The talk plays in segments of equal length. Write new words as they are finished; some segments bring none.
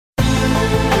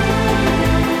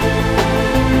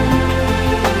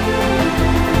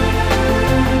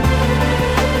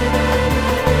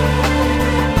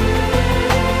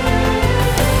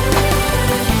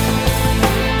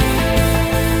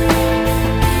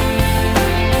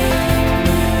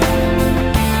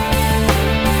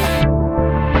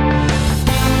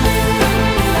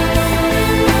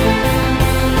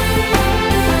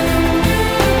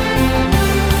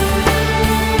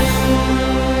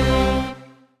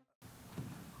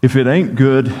If it ain't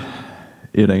good,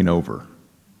 it ain't over.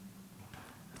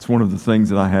 It's one of the things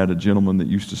that I had a gentleman that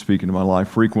used to speak into my life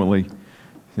frequently. He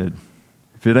said,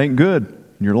 if it ain't good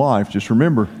in your life, just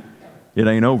remember, it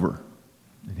ain't over.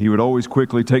 And he would always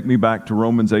quickly take me back to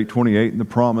Romans 8:28 and the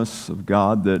promise of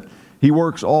God that He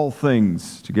works all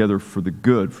things together for the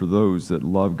good for those that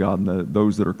love God and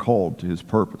those that are called to His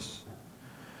purpose.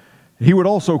 He would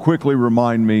also quickly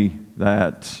remind me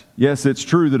that, yes, it's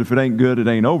true that if it ain't good, it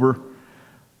ain't over.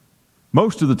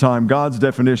 Most of the time, God's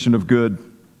definition of good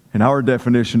and our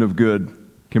definition of good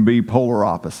can be polar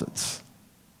opposites.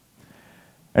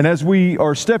 And as we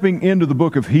are stepping into the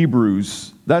book of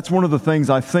Hebrews, that's one of the things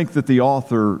I think that the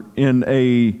author, in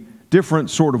a different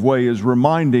sort of way, is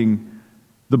reminding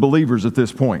the believers at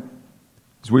this point.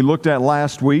 As we looked at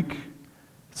last week,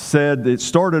 it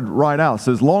started right out. It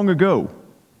says, long ago,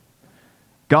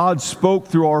 God spoke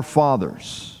through our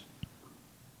fathers,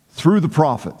 through the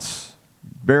prophets,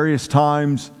 various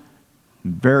times,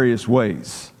 in various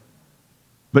ways.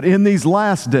 But in these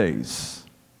last days,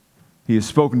 He has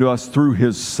spoken to us through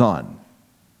His Son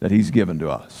that He's given to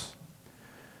us.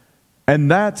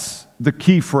 And that's the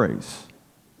key phrase.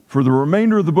 For the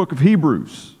remainder of the book of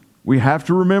Hebrews, we have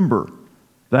to remember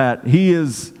that He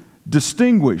is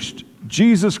distinguished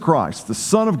Jesus Christ, the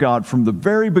Son of God, from the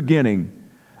very beginning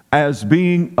as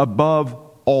being above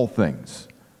all things,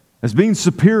 as being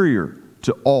superior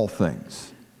to all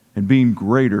things, and being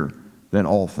greater than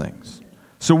all things.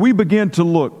 So we begin to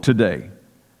look today.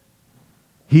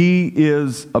 He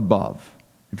is above.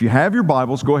 If you have your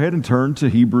Bibles, go ahead and turn to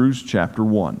Hebrews chapter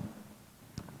 1.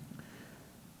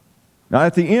 Now,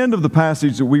 at the end of the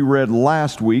passage that we read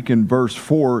last week in verse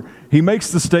 4, he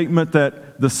makes the statement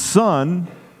that the Son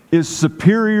is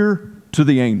superior to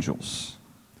the angels.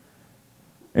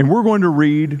 And we're going to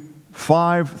read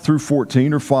 5 through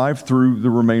 14, or 5 through the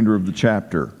remainder of the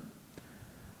chapter.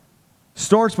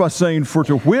 Starts by saying, for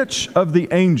to which of the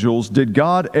angels did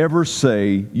God ever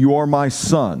say, you are my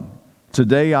son,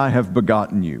 today I have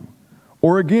begotten you?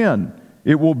 Or again,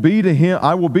 I will be to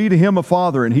him a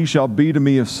father, and he shall be to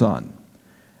me a son.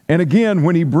 And again,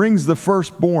 when He brings the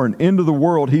firstborn into the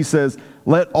world, He says,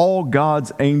 let all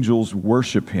God's angels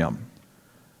worship Him.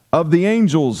 Of the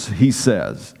angels, He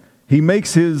says, He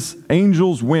makes His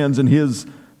angels winds and His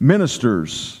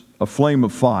ministers a flame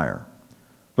of fire.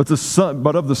 But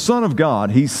of the Son of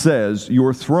God, He says,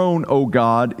 your throne, O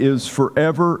God, is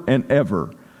forever and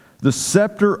ever. The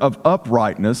scepter of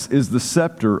uprightness is the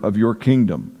scepter of your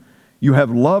kingdom. You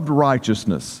have loved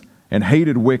righteousness and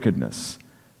hated wickedness.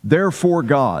 Therefore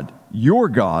God, your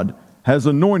God, has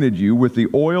anointed you with the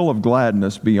oil of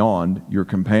gladness beyond your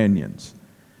companions.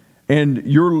 And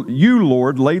you,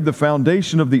 Lord, laid the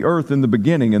foundation of the earth in the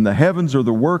beginning, and the heavens are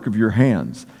the work of your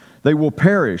hands. They will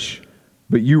perish,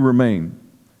 but you remain.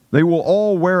 They will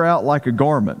all wear out like a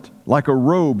garment. Like a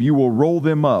robe, you will roll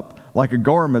them up. Like a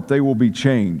garment, they will be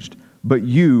changed. But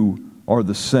you are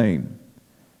the same.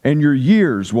 And your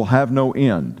years will have no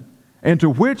end. And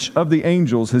to which of the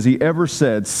angels has He ever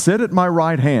said, sit at my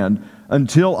right hand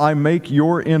until I make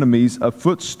your enemies a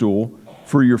footstool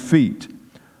for your feet?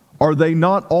 Are they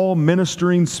not all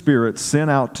ministering spirits sent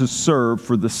out to serve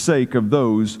for the sake of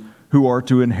those who are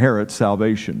to inherit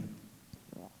salvation?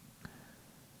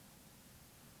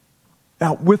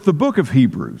 Now, with the book of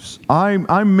Hebrews,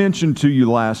 I mentioned to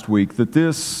you last week that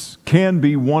this can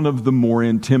be one of the more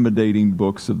intimidating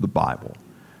books of the Bible,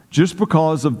 just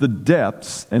because of the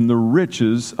depths and the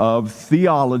riches of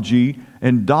theology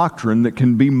and doctrine that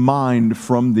can be mined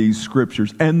from these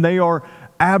scriptures. And they are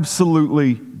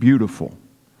absolutely beautiful.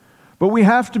 But we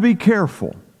have to be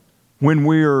careful when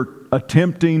we're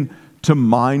attempting to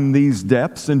mine these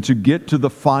depths and to get to the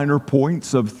finer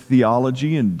points of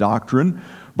theology and doctrine,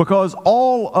 because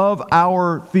all of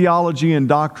our theology and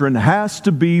doctrine has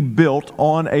to be built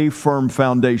on a firm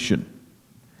foundation.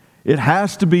 It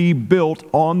has to be built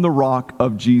on the rock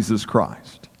of Jesus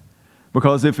Christ.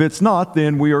 Because if it's not,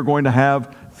 then we are going to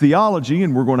have theology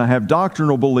and we're going to have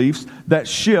doctrinal beliefs that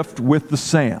shift with the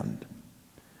sand.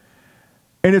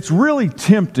 And it's really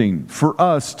tempting for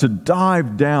us to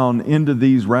dive down into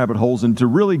these rabbit holes and to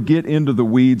really get into the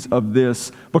weeds of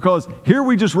this, because here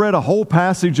we just read a whole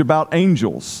passage about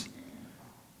angels,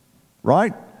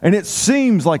 right? And it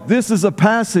seems like this is a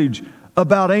passage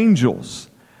about angels.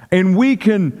 And we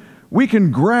can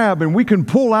grab and we can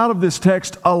pull out of this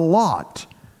text a lot,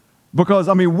 because,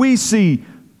 we see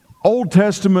Old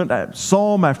Testament,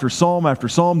 Psalm after Psalm after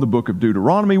Psalm, the book of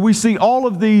Deuteronomy. We see all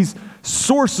of these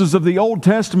sources of the Old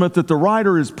Testament that the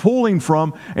writer is pulling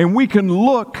from, and we can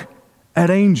look at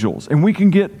angels and we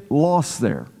can get lost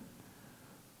there.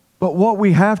 But what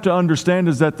we have to understand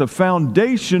is that the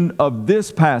foundation of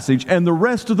this passage and the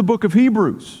rest of the book of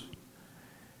Hebrews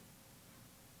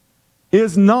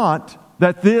is not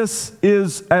that this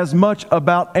is as much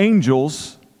about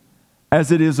angels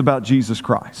as it is about Jesus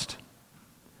Christ.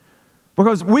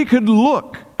 Because we could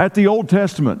look at the Old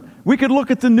Testament, we could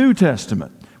look at the New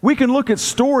Testament, we can look at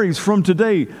stories from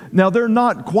today. Now, they're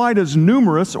not quite as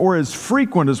numerous or as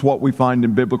frequent as what we find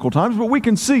in biblical times, but we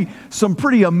can see some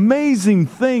pretty amazing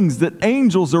things that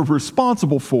angels are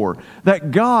responsible for, that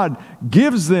God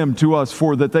gives them to us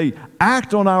for, that they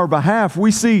act on our behalf. We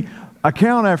see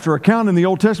account after account in the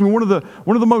Old Testament.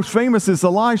 One of the most famous is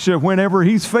Elisha, whenever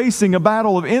he's facing a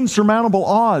battle of insurmountable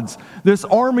odds. This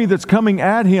army that's coming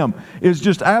at him is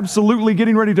just absolutely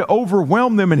getting ready to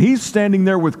overwhelm them, and he's standing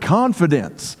there with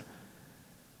confidence.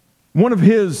 One of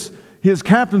his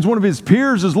captains, one of his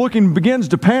peers begins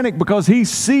to panic because he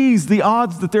sees the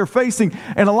odds that they're facing,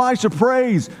 and Elisha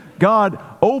prays, God,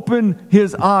 open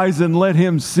his eyes and let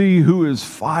him see who is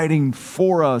fighting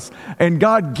for us. And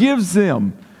God gives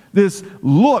them this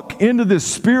look into this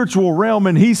spiritual realm,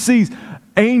 and he sees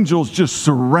angels just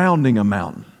surrounding a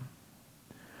mountain.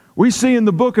 We see in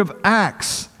the book of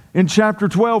Acts, in chapter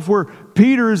 12, where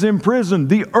Peter is in prison,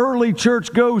 the early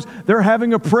church goes, they're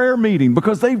having a prayer meeting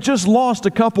because they've just lost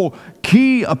a couple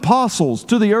key apostles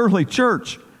to the early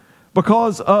church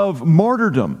because of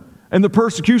martyrdom and the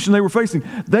persecution they were facing.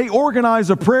 They organize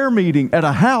a prayer meeting at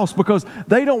a house because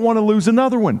they don't want to lose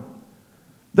another one.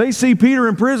 They see Peter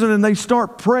in prison and they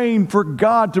start praying for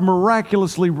God to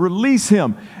miraculously release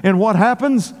him. And what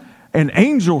happens? An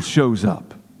angel shows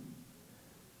up,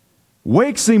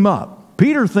 wakes him up.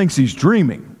 Peter thinks he's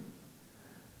dreaming.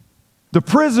 The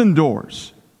prison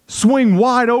doors swing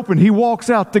wide open. He walks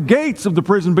out. The gates of the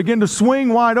prison begin to swing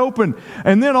wide open.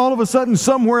 And then all of a sudden,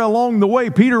 somewhere along the way,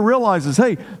 Peter realizes,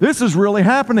 hey, this is really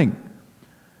happening.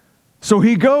 So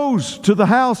he goes to the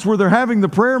house where they're having the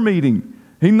prayer meeting.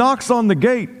 He knocks on the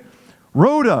gate.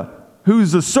 Rhoda,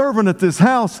 who's a servant at this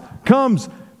house, comes.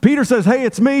 Peter says, hey,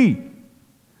 it's me.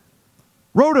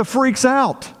 Rhoda freaks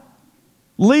out,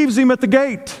 leaves him at the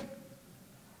gate.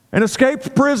 An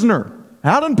escaped prisoner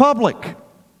out in public.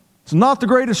 It's not the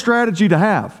greatest strategy to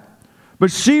have.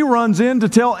 But she runs in to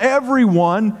tell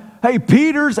everyone, hey,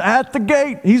 Peter's at the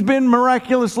gate. He's been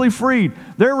miraculously freed.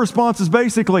 Their response is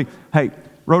basically, hey,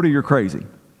 Rhoda, you're crazy.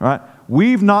 All right?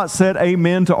 We've not said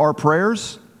amen to our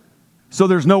prayers, so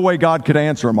there's no way God could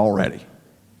answer them already.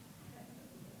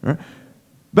 Right?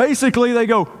 Basically, they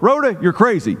go, Rhoda, you're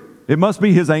crazy. It must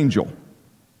be his angel.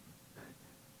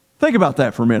 Think about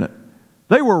that for a minute.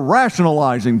 They were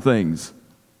rationalizing things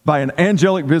by an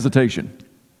angelic visitation.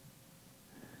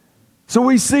 So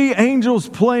we see angels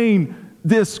playing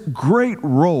this great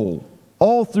role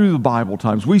all through the Bible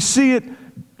times. We see it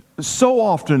so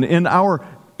often in our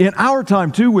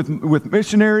time too, with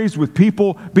missionaries, with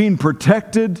people being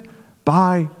protected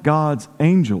by God's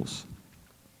angels.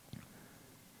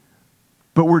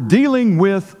 But we're dealing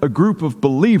with a group of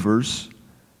believers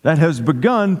that has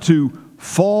begun to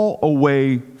fall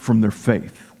away from their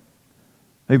faith.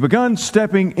 They've begun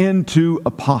stepping into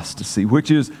apostasy, which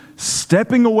is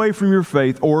stepping away from your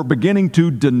faith or beginning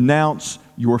to denounce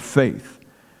your faith.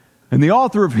 And the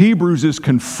author of Hebrews is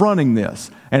confronting this.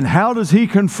 And how does he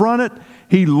confront it?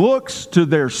 He looks to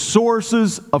their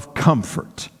sources of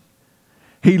comfort.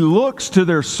 He looks to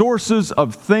their sources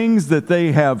of things that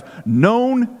they have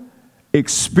known,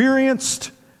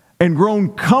 experienced, and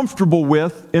grown comfortable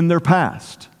with in their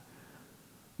past.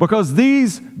 Because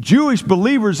these Jewish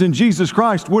believers in Jesus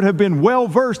Christ would have been well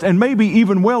versed and maybe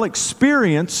even well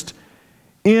experienced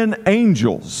in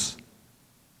angels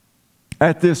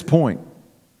at this point.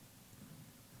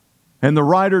 And the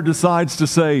writer decides to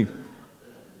say,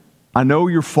 I know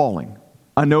you're falling.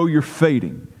 I know you're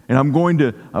fading. And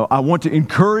I want to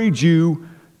encourage you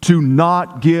to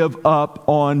not give up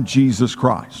on Jesus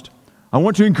Christ. I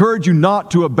want to encourage you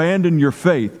not to abandon your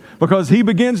faith, because he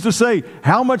begins to say,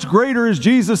 how much greater is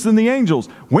Jesus than the angels?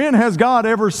 When has God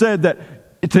ever said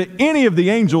that to any of the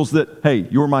angels that, hey,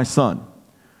 you're my son?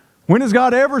 When has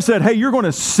God ever said, hey, you're going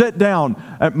to sit down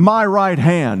at my right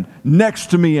hand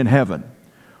next to me in heaven?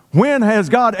 When has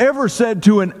God ever said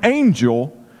to an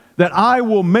angel that I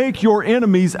will make your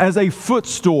enemies as a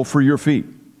footstool for your feet?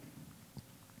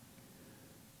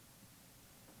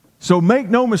 So make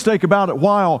no mistake about it,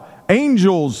 while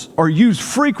angels are used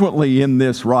frequently in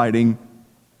this writing,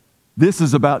 this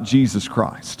is about Jesus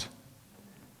Christ.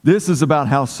 This is about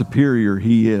how superior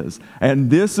he is.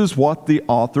 And this is what the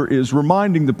author is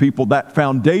reminding the people, that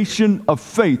foundation of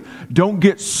faith. Don't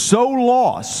get so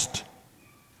lost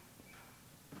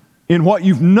in what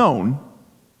you've known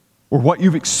or what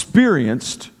you've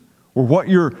experienced or what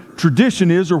your tradition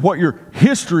is, or what your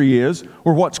history is,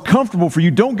 or what's comfortable for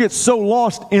you. Don't get so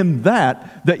lost in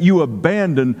that you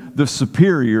abandon the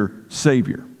superior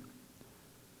Savior.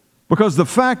 Because the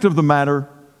fact of the matter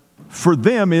for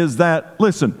them is that,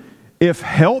 listen, if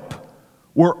help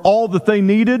were all that they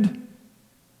needed,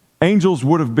 angels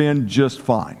would have been just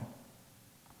fine.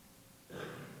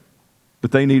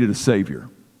 But they needed a Savior.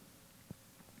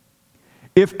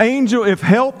 If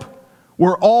help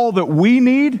were all that we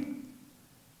need,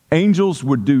 angels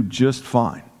would do just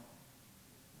fine.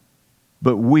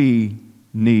 But we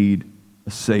need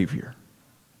a Savior.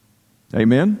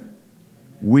 Amen?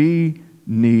 We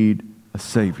need a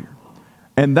Savior.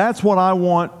 And that's what I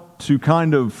want to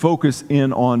kind of focus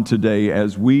in on today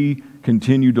as we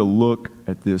continue to look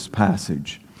at this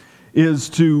passage, is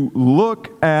to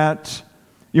look at,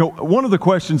 one of the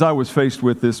questions I was faced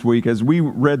with this week as we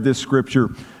read this scripture,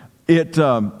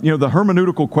 the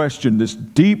hermeneutical question, this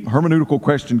deep hermeneutical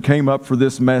question came up for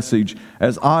this message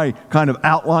as I kind of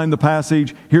outlined the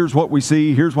passage. Here's what we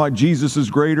see. Here's why Jesus is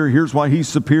greater. Here's why He's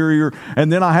superior.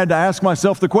 And then I had to ask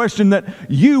myself the question that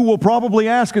you will probably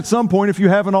ask at some point if you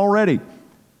haven't already.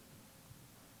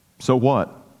 So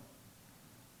what?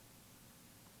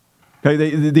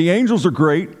 Okay, the angels are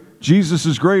great. Jesus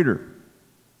is greater.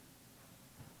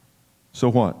 So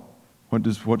what? What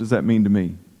does that mean to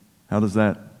me? How does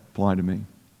that apply to me?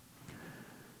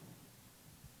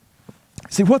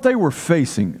 See, what they were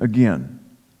facing, again,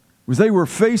 was they were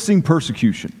facing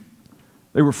persecution.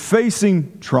 They were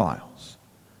facing trials.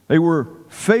 They were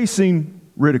facing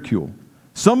ridicule.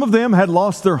 Some of them had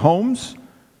lost their homes.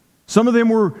 Some of them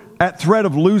were at threat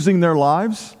of losing their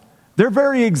lives. Their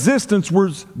very existence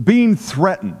was being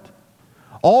threatened,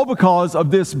 all because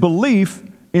of this belief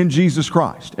in Jesus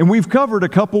Christ. And we've covered a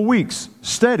couple weeks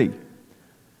steady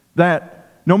that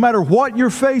no matter what you're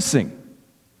facing,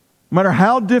 no matter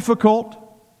how difficult,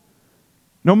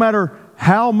 no matter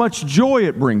how much joy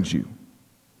it brings you,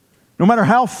 no matter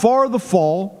how far the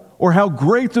fall or how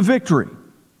great the victory,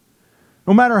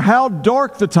 no matter how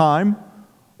dark the time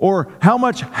or how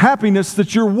much happiness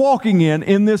that you're walking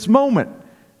in this moment,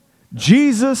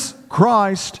 Jesus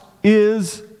Christ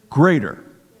is greater.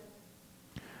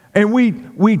 And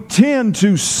we tend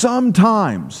to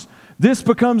sometimes, this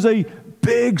becomes a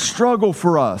big struggle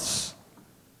for us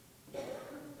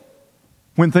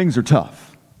when things are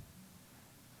tough.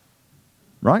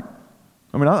 Right?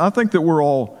 I mean, I think that we're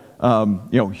all,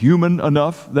 human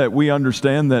enough that we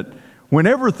understand that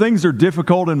whenever things are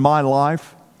difficult in my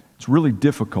life, it's really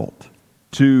difficult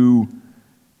to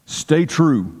stay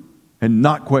true and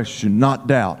not question, not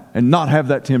doubt, and not have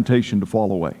that temptation to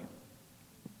fall away.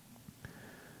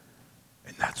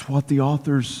 And that's what the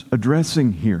author's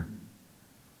addressing here.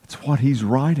 It's what he's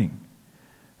writing.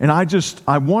 And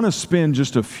I want to spend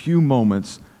just a few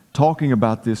moments talking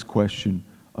about this question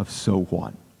of so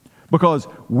what. Because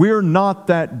we're not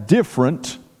that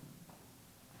different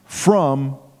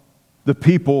from the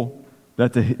people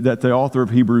that the author of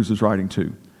Hebrews is writing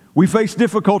to. We face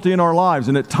difficulty in our lives,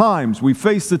 and at times we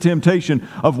face the temptation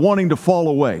of wanting to fall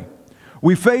away.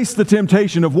 We face the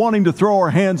temptation of wanting to throw our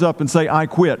hands up and say, I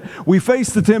quit. We face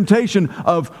the temptation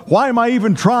of, why am I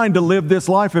even trying to live this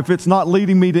life if it's not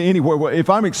leading me to anywhere?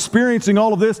 If I'm experiencing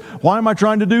all of this, why am I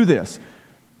trying to do this?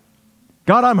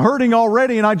 God, I'm hurting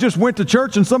already, and I just went to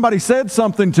church and somebody said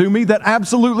something to me that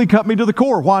absolutely cut me to the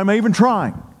core. Why am I even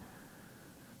trying?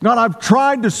 God, I've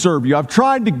tried to serve you. I've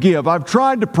tried to give. I've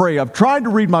tried to pray. I've tried to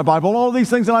read my Bible, all of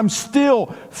these things, and I'm still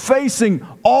facing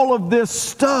all of this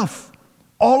stuff,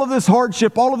 all of this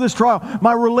hardship, all of this trial.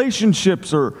 My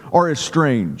relationships are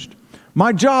estranged.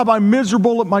 My job, I'm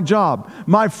miserable at my job.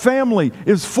 My family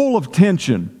is full of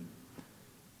tension.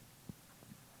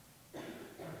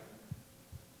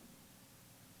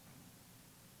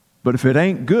 But if it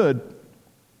ain't good,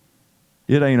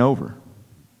 it ain't over.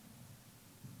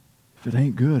 If it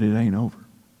ain't good, it ain't over.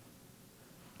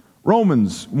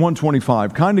 Romans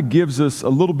 1:25 kind of gives us a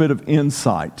little bit of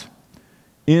insight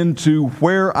into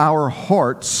where our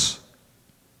hearts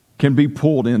can be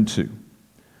pulled into. It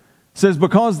says,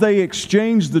 because they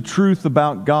exchanged the truth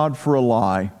about God for a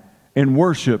lie and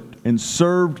worshiped and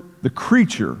served the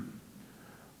creature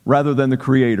rather than the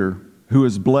Creator, who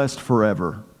is blessed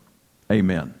forever.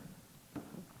 Amen.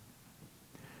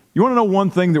 You want to know one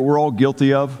thing that we're all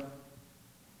guilty of?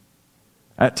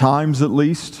 At times at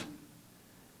least,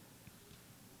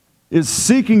 is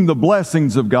seeking the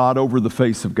blessings of God over the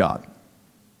face of God.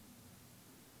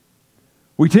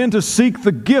 We tend to seek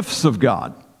the gifts of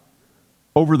God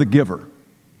over the giver.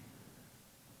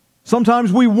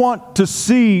 Sometimes we want to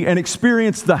see and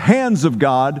experience the hands of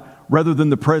God rather than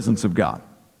the presence of God.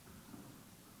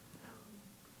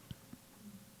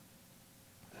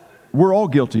 We're all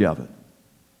guilty of it.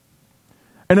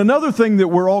 And another thing that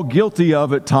we're all guilty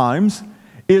of at times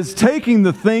is taking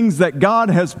the things that God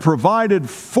has provided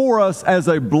for us as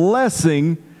a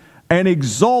blessing and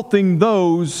exalting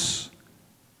those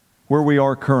where we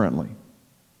are currently.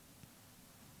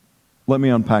 Let me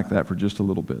unpack that for just a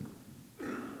little bit.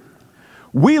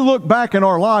 We look back in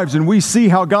our lives and we see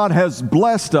how God has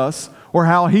blessed us or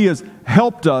how He has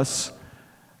helped us,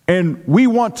 and we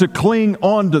want to cling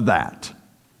on to that.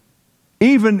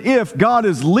 Even if God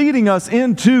is leading us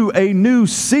into a new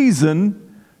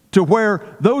season to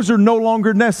where those are no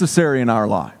longer necessary in our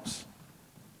lives.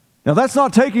 Now, that's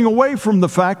not taking away from the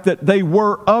fact that they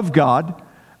were of God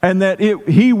and that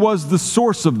He was the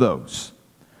source of those.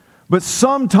 But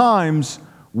sometimes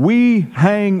we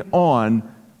hang on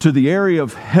to the area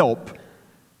of help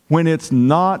when it's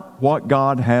not what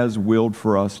God has willed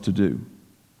for us to do.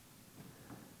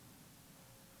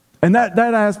 And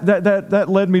that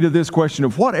led me to this question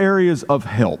of what areas of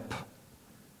help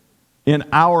in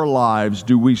our lives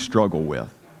do we struggle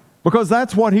with? Because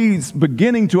that's what He's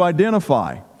beginning to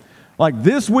identify. Like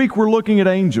this week we're looking at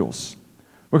angels.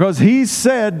 Because He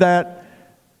said that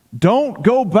don't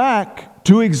go back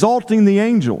to exalting the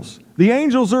angels. The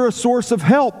angels are a source of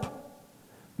help.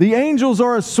 The angels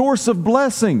are a source of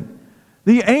blessing.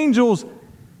 The angels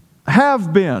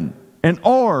have been and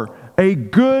are a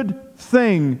good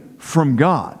thing from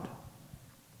God.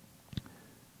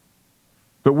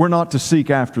 But we're not to seek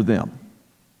after them.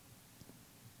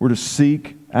 We're to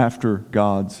seek after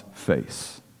God's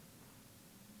face.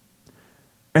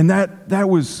 And that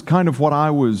was kind of what I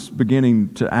was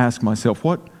beginning to ask myself.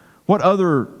 What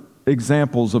other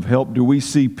examples of help do we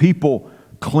see people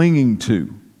clinging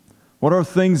to? What are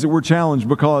things that we're challenged?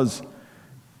 Because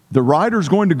the writer's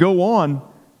going to go on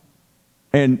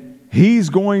and he's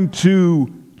going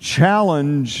to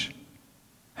challenge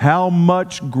how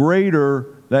much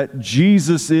greater that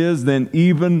Jesus is than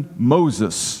even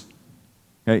Moses.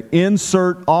 Okay,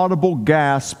 insert audible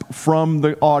gasp from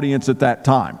the audience at that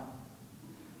time.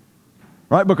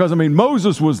 Right? Because,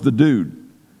 Moses was the dude.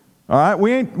 All right?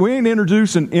 We ain't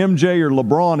introducing MJ or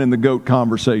LeBron in the GOAT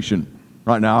conversation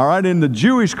right now. All right? In the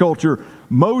Jewish culture,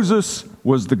 Moses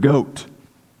was the GOAT.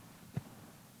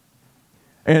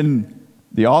 And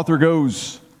the author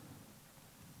goes,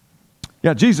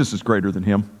 yeah, Jesus is greater than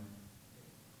him.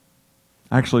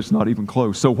 Actually, it's not even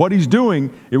close. So what he's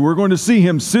doing is we're going to see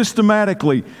him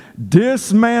systematically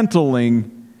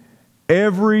dismantling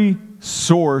every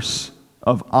source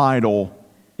of idol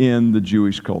in the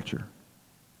Jewish culture.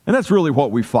 And that's really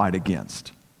what we fight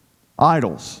against.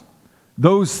 Idols.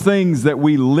 Those things that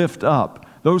we lift up.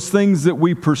 Those things that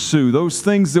we pursue. Those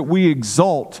things that we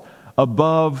exalt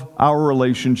above our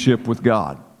relationship with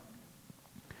God.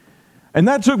 And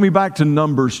that took me back to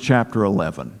Numbers chapter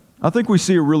 11. I think we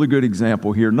see a really good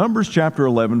example here. Numbers chapter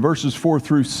 11, verses 4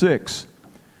 through 6.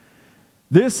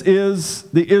 This is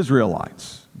the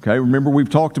Israelites. Okay, remember we've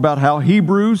talked about how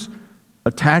Hebrews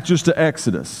attaches to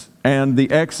Exodus. And the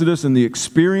Exodus and the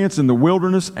experience in the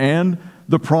wilderness and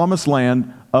the promised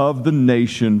land of the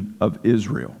nation of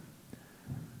Israel.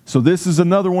 So this is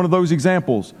another one of those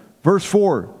examples. Verse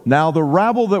 4, now the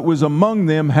rabble that was among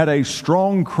them had a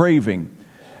strong craving.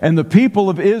 And the people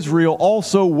of Israel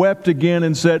also wept again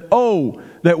and said, oh,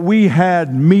 that we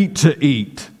had meat to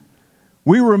eat.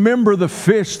 We remember the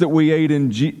fish that we ate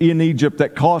in Egypt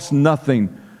that cost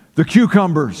nothing, the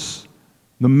cucumbers,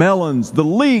 the melons, the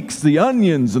leeks, the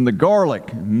onions, and the garlic.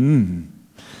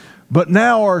 But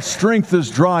now our strength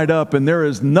is dried up, and there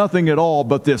is nothing at all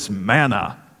but this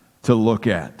manna to look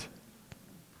at.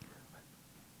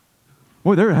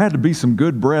 Boy, there had to be some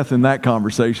good breath in that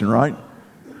conversation, right?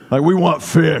 Like, we want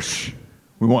fish.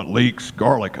 We want leeks,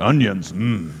 garlic, onions.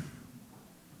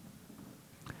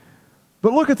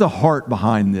 But look at the heart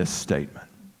behind this statement.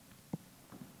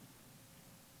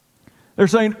 They're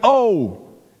saying, oh,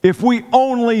 if we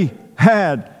only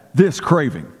had this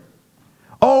craving.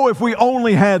 Oh, if we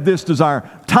only had this desire.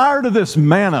 Tired of this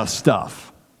manna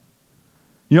stuff.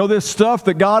 You know, this stuff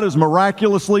that God has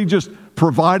miraculously just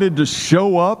provided to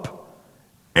show up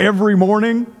every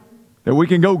morning that we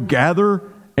can go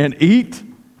gather and eat?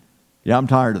 Yeah, I'm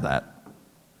tired of that.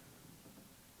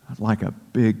 I'd like a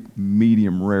big,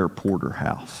 medium rare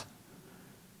porterhouse.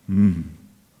 Now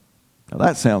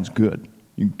that sounds good.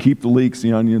 You can keep the leeks,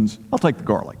 the onions. I'll take the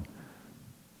garlic.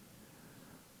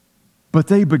 But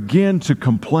they begin to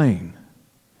complain.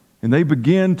 And they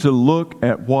begin to look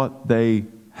at what they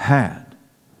had.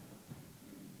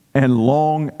 And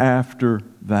long after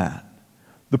that.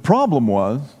 The problem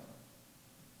was,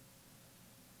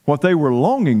 what they were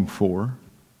longing for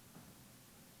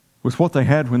was what they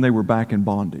had when they were back in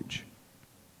bondage.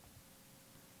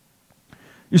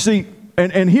 You see,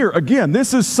 and here, again,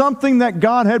 this is something that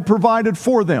God had provided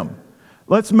for them.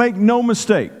 Let's make no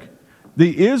mistake.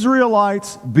 The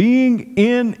Israelites being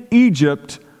in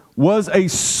Egypt was a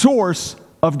source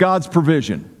of God's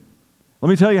provision. Let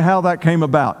me tell you how that came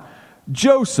about.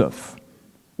 Joseph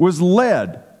was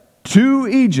led to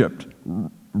Egypt,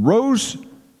 rose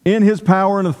in his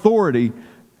power and authority.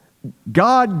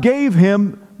 God gave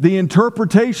him the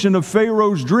interpretation of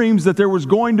Pharaoh's dreams that there was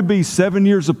going to be 7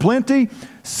 years of plenty,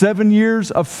 7 years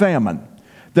of famine,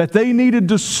 that they needed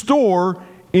to store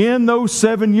in those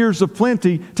 7 years of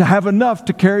plenty to have enough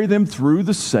to carry them through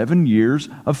the 7 years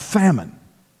of famine.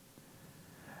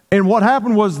 And what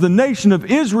happened was the nation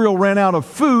of Israel ran out of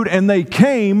food, and they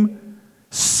came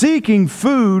seeking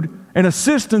food and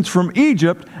assistance from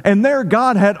Egypt, and there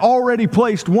God had already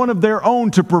placed one of their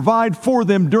own to provide for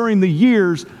them during the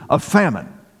years of famine.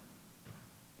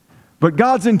 But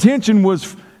God's intention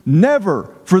was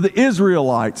never for the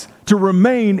Israelites to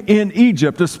remain in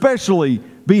Egypt, especially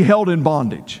be held in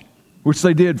bondage, which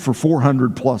they did for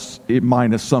 400 plus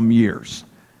minus some years.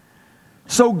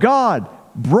 So God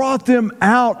brought them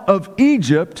out of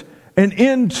Egypt and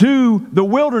into the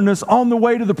wilderness on the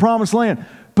way to the promised land.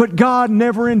 But God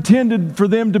never intended for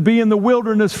them to be in the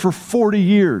wilderness for 40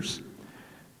 years.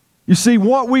 You see,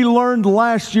 what we learned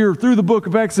last year through the book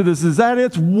of Exodus is that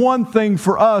it's one thing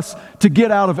for us to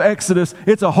get out of Exodus.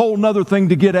 It's a whole nother thing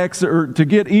to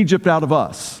get Egypt out of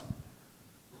us.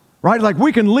 Right? Like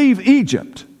we can leave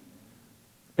Egypt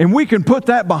and we can put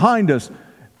that behind us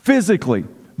physically.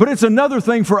 But it's another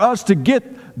thing for us to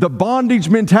get the bondage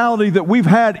mentality that we've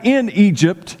had in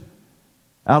Egypt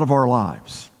out of our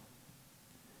lives.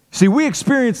 See, we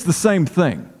experience the same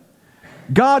thing.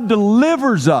 God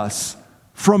delivers us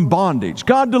from bondage.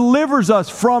 God delivers us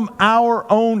from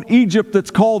our own Egypt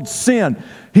that's called sin.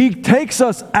 He takes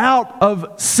us out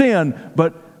of sin,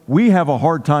 but we have a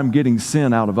hard time getting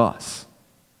sin out of us.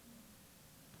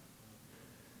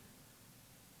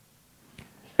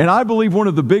 And I believe one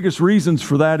of the biggest reasons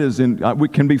for that is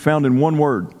can be found in one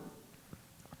word: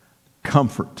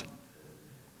 comfort.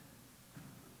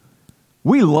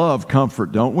 We love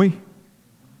comfort, don't we?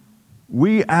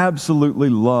 We absolutely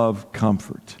love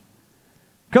comfort.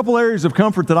 A couple areas of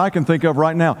comfort that I can think of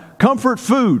right now. Comfort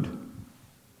food.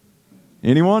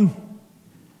 Anyone?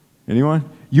 Anyone?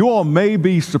 You all may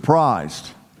be surprised,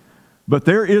 but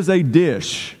there is a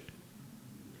dish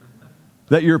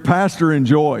that your pastor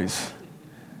enjoys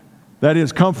that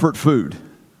is comfort food.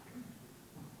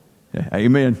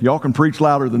 Amen. Y'all can preach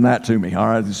louder than that to me. All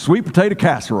right, sweet potato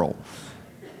casserole.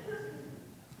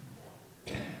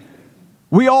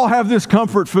 We all have this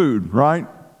comfort food, right?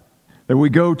 That we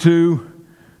go to,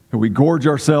 and we gorge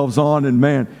ourselves on, and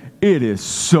man, it is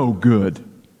so good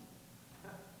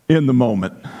in the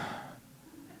moment.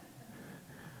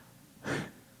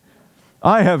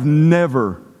 I have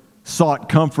never sought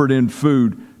comfort in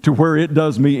food to where it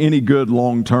does me any good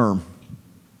long term.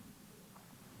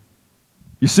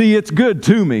 You see, it's good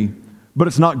to me, but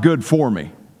it's not good for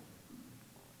me.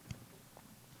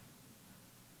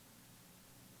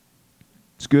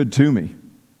 It's good to me,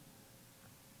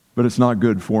 but it's not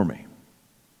good for me.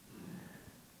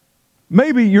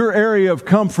 Maybe your area of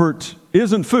comfort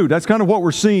isn't food. That's kind of what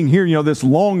we're seeing here, this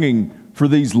longing for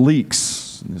these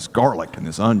leeks, and this garlic, and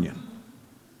this onion.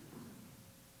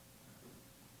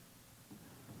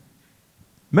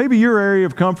 Maybe your area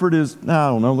of comfort is, I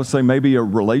don't know, let's say maybe a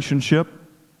relationship.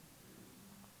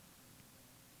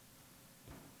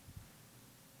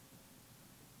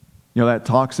 That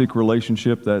toxic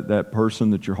relationship, that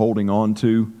person that you're holding on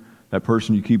to, that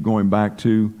person you keep going back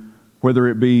to, whether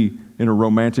it be in a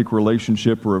romantic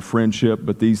relationship or a friendship,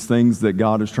 but these things that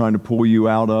God is trying to pull you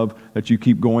out of, that you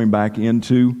keep going back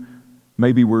into,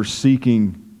 maybe we're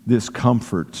seeking this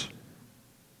comfort.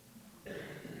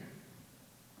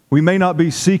 We may not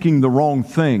be seeking the wrong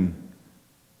thing,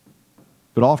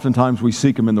 but oftentimes we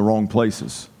seek them in the wrong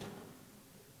places.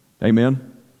 Amen?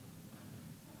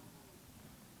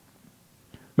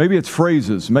 Maybe it's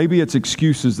phrases, maybe it's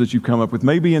excuses that you come up with.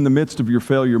 Maybe in the midst of your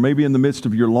failure, maybe in the midst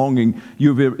of your longing,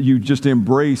 you just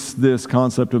embrace this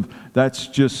concept of, that's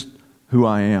just who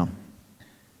I am.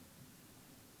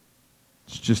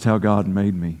 It's just how God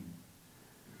made me.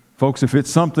 Folks, if it's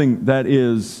something that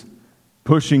is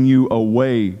pushing you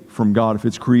away from God, if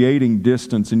it's creating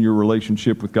distance in your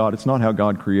relationship with God, it's not how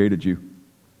God created you.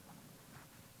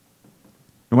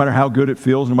 No matter how good it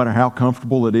feels, no matter how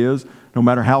comfortable it is, no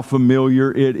matter how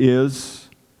familiar it is,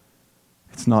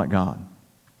 it's not God.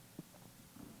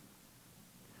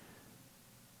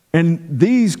 And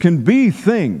these can be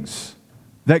things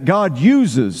that God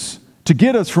uses to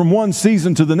get us from one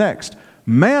season to the next.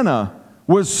 Manna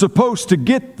was supposed to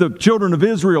get the children of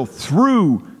Israel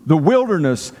through the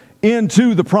wilderness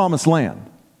into the promised land.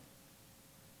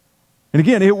 And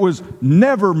again, it was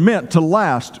never meant to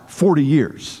last 40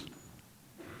 years.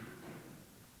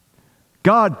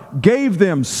 God gave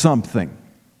them something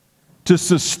to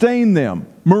sustain them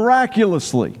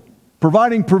miraculously,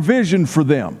 providing provision for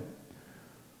them.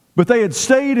 But they had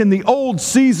stayed in the old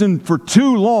season for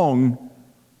too long,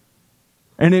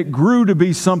 and it grew to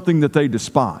be something that they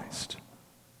despised.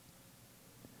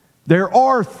 There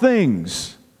are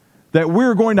things that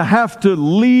we're going to have to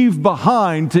leave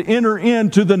behind to enter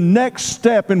into the next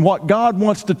step in what God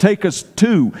wants to take us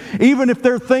to, even if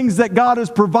they're things that God has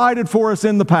provided for us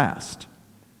in the past.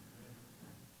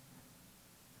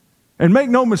 And make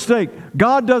no mistake,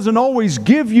 God doesn't always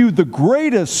give you the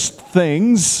greatest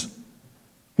things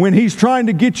when He's trying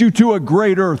to get you to a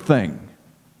greater thing.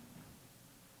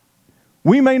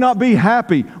 We may not be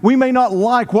happy. We may not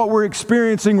like what we're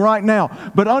experiencing right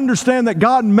now, but understand that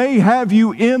God may have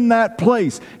you in that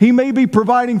place. He may be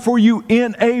providing for you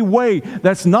in a way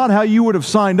that's not how you would have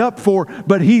signed up for,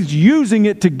 but He's using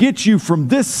it to get you from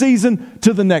this season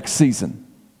to the next season.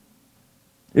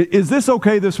 Is this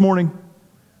okay this morning?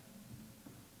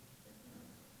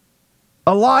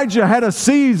 Elijah had a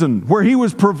season where he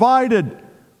was provided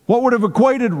what would have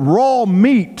equated raw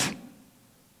meat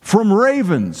from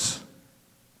ravens.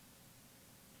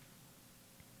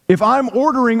 If I'm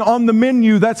ordering on the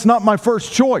menu, that's not my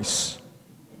first choice.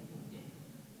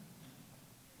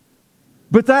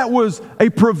 But that was a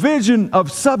provision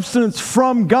of substance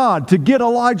from God to get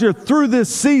Elijah through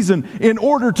this season in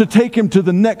order to take him to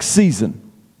the next season.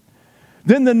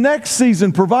 Then the next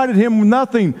season provided him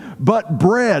nothing but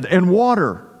bread and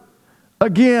water.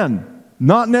 Again,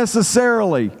 not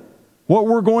necessarily what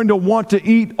we're going to want to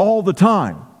eat all the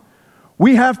time.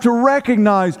 We have to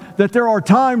recognize that there are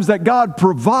times that God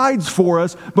provides for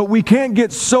us, but we can't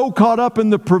get so caught up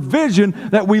in the provision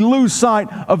that we lose sight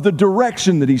of the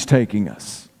direction that He's taking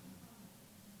us.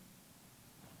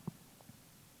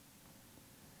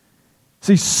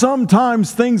 See,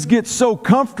 sometimes things get so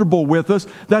comfortable with us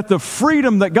that the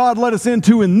freedom that God let us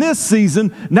into in this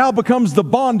season now becomes the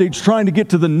bondage trying to get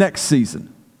to the next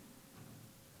season.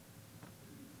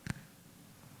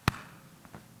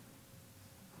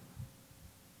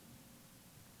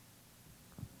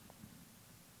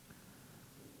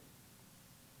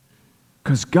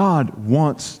 Because God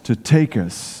wants to take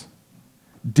us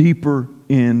deeper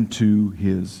into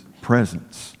His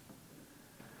presence.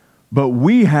 But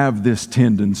we have this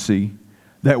tendency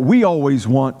that we always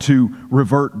want to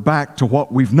revert back to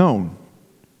what we've known.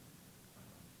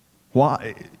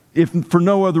 Why? If for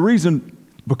no other reason,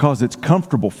 because it's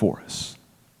comfortable for us.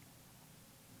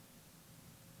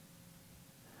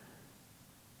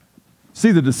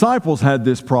 See, the disciples had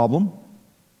this problem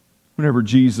whenever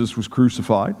Jesus was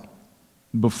crucified.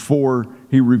 Before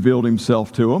He revealed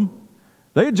Himself to them,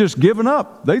 they had just given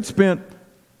up. They'd spent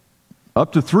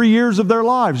up to 3 years of their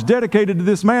lives dedicated to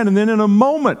this man, and then in a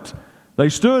moment they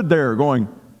stood there going,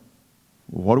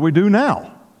 well, what do we do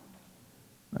now?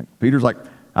 Peter's like,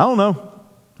 I don't know.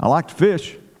 I like to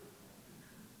fish.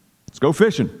 Let's go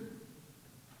fishing.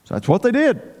 So that's what they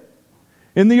did.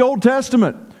 In the Old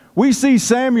Testament, we see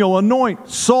Samuel anoint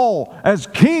Saul as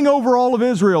king over all of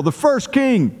Israel, the first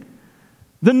king.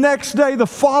 The next day, the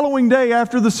following day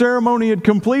after the ceremony had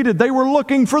completed, they were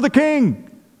looking for the king.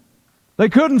 They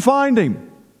couldn't find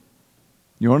him.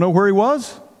 You want to know where he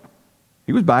was?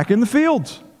 He was back in the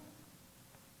fields.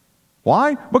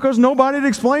 Why? Because nobody had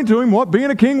explained to him what being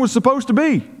a king was supposed to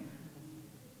be.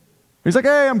 He's like,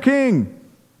 hey, I'm king.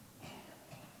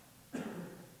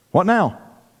 What now?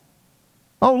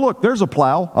 Oh, look, there's a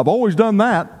plow. I've always done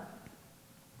that.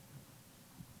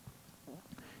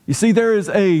 You see, there is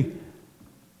a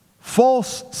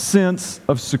false sense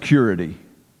of security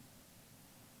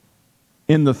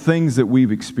in the things that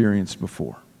we've experienced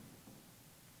before,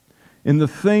 in the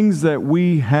things that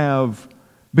we have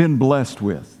been blessed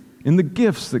with, in the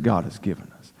gifts that God has given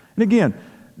us. And again,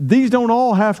 these don't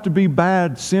all have to be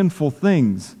bad, sinful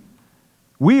things.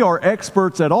 We are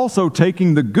experts at also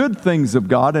taking the good things of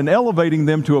God and elevating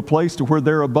them to a place to where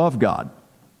they're above God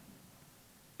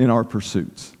in our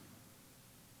pursuits.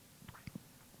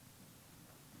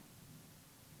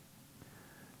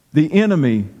 The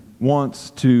enemy wants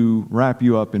to wrap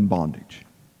you up in bondage.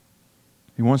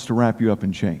 He wants to wrap you up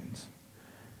in chains.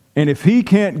 And if he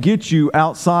can't get you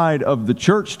outside of the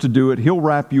church to do it, he'll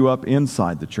wrap you up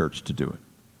inside the church to do it.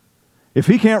 If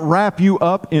he can't wrap you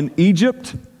up in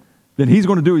Egypt, then he's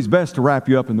going to do his best to wrap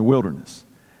you up in the wilderness.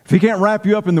 If he can't wrap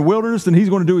you up in the wilderness, then he's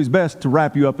going to do his best to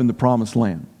wrap you up in the promised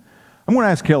land. I'm going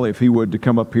to ask Kelly if he would to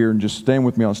come up here and just stand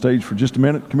with me on stage for just a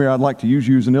minute. Come here, I'd like to use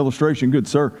you as an illustration. Good,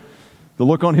 sir. The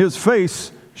look on his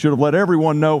face should have let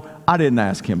everyone know I didn't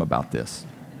ask him about this.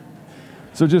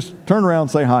 So just turn around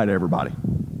and say hi to everybody.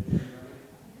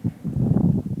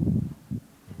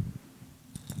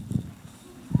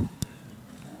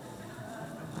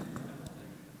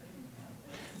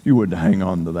 You would hang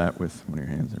on to that with one of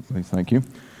your hands there, please. Thank you.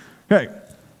 Okay.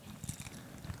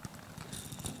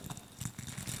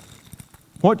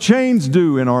 What chains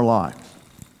do in our lives,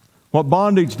 what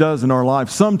bondage does in our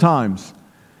lives sometimes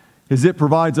is it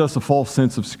provides us a false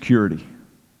sense of security,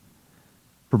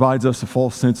 provides us a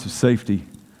false sense of safety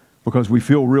because we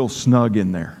feel real snug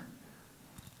in there,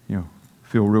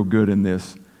 feel real good in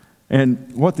this.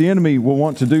 And what the enemy will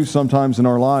want to do sometimes in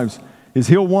our lives is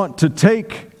he'll want to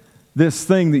take this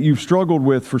thing that you've struggled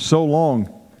with for so long.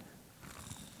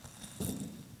 I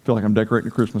feel like I'm decorating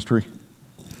a Christmas tree.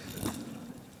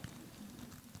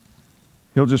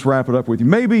 He'll just wrap it up with you.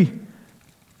 Maybe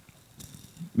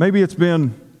it's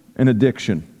been an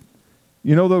addiction.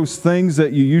 You know those things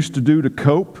that you used to do to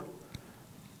cope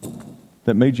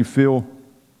that made you feel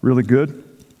really good?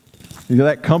 You know,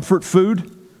 that comfort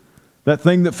food, that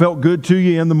thing that felt good to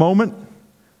you in the moment?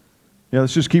 Yeah,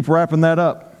 let's just keep wrapping that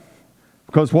up.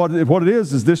 Because what it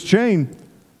is this chain,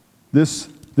 this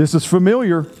is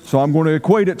familiar, so I'm going to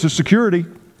equate it to security.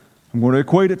 I'm going to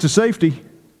equate it to safety.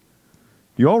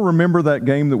 You all remember that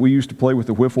game that we used to play with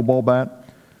the wiffle ball bat?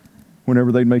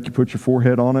 Whenever they'd make you put your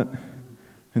forehead on it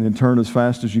and then turn as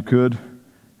fast as you could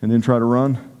and then try to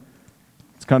run?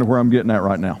 It's kind of where I'm getting at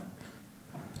right now.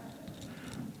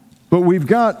 But we've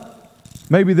got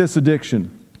maybe this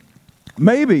addiction.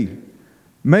 Maybe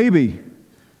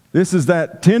this is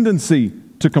that tendency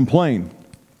to complain.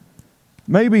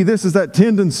 Maybe this is that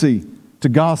tendency to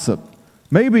gossip.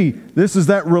 Maybe this is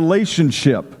that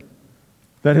relationship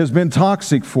that has been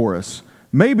toxic for us.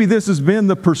 Maybe this has been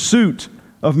the pursuit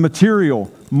of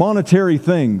material, monetary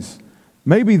things.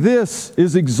 Maybe this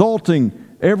is exalting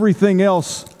everything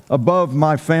else above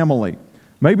my family.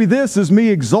 Maybe this is me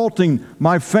exalting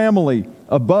my family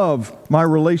above my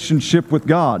relationship with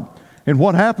God. And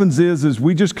what happens is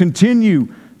we just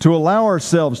continue to allow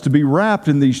ourselves to be wrapped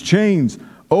in these chains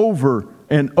over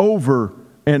and over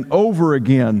and over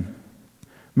again.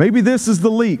 Maybe this is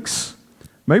the leeks.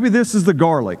 Maybe this is the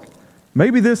garlic.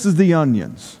 Maybe this is the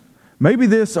onions. Maybe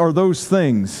this are those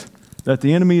things that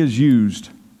the enemy has used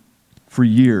for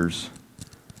years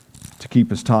to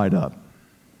keep us tied up.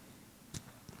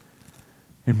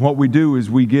 And what we do is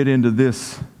we get into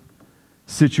this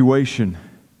situation.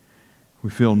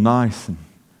 We feel nice and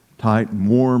tight and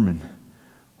warm and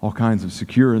all kinds of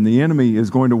secure. And the enemy is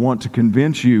going to want to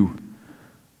convince you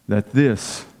that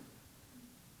this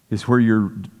is where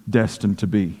you're destined to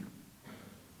be.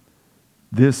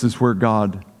 This is where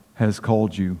God has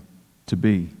called you to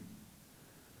be.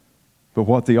 But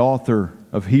what the author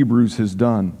of Hebrews has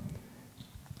done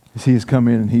is he has come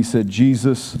in and he said,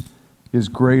 Jesus is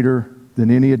greater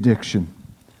than any addiction.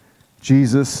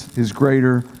 Jesus is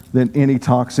greater than any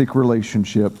toxic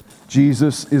relationship.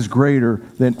 Jesus is greater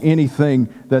than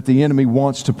anything that the enemy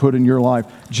wants to put in your life.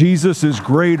 Jesus is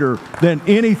greater than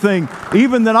anything,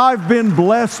 even that I've been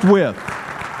blessed with.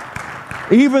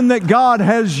 Even that God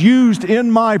has used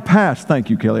in my past. Thank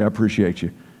you, Kelly. I appreciate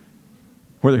you.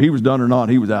 Whether he was done or not,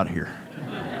 he was out of here.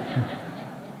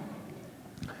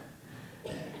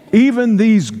 Even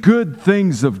these good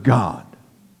things of God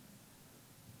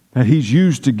that he's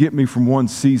used to get me from one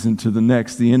season to the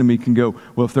next, the enemy can go,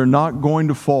 well, if they're not going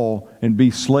to fall and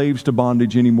be slaves to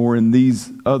bondage anymore in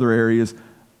these other areas,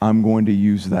 I'm going to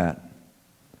use that.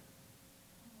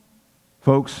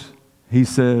 Folks, he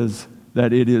says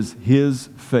that it is his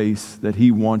face that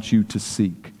he wants you to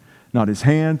seek. Not his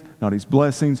hand, not his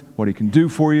blessings, what he can do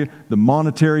for you, the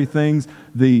monetary things,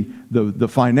 the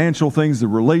financial things, the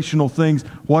relational things,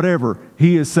 whatever.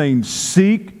 He is saying,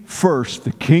 seek first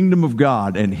the kingdom of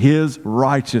God and his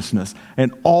righteousness,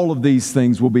 and all of these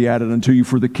things will be added unto you.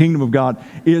 For the kingdom of God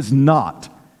is not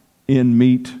in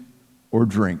meat or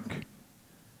drink.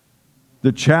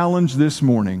 The challenge this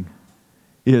morning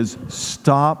is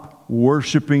stop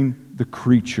worshiping the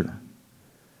creature.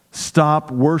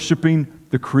 Stop worshiping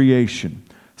the creation.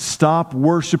 Stop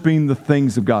worshiping the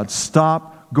things of God.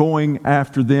 Stop going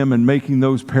after them and making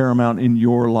those paramount in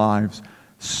your lives.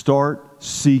 Start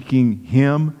seeking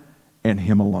him and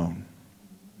him alone.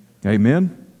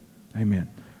 Amen? Amen.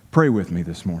 Pray with me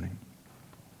this morning.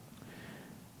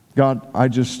 God,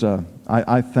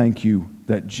 I thank you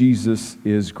that Jesus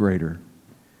is greater.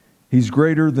 He's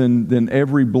greater than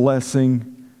every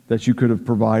blessing that you could have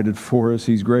provided for us.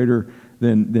 He's greater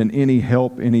than any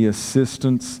help, any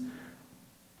assistance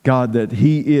God, that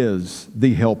He is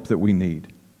the help that we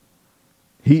need.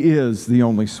 He is the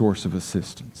only source of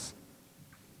assistance.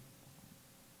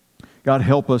 God,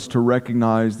 help us to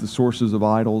recognize the sources of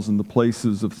idols and the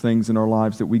places of things in our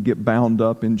lives that we get bound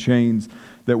up in chains,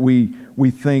 that we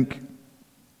think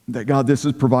that, God, this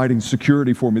is providing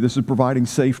security for me. This is providing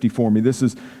safety for me. This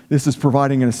is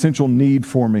providing an essential need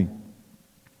for me.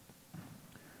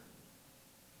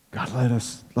 God,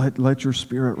 let your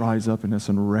Spirit rise up in us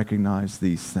and recognize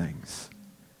these things.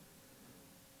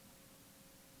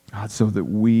 God, so that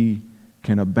we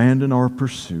can abandon our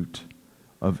pursuit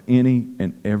of any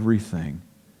and everything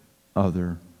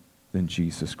other than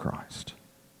Jesus Christ.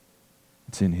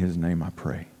 It's in His name I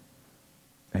pray.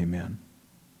 Amen.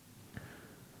 I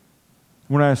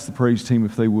want to ask the praise team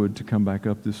if they would to come back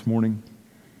up this morning.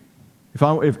 If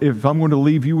I'm going to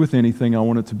leave you with anything, I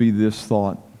want it to be this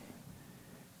thought.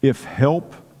 If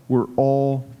help were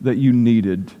all that you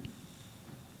needed,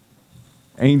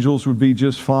 angels would be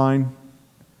just fine.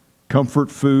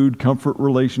 Comfort food, comfort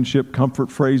relationship,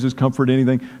 comfort phrases, comfort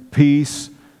anything, peace,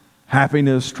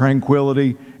 happiness,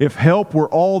 tranquility. If help were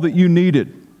all that you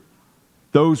needed,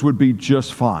 those would be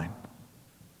just fine.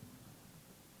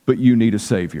 But you need a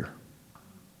Savior.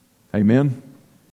 Amen?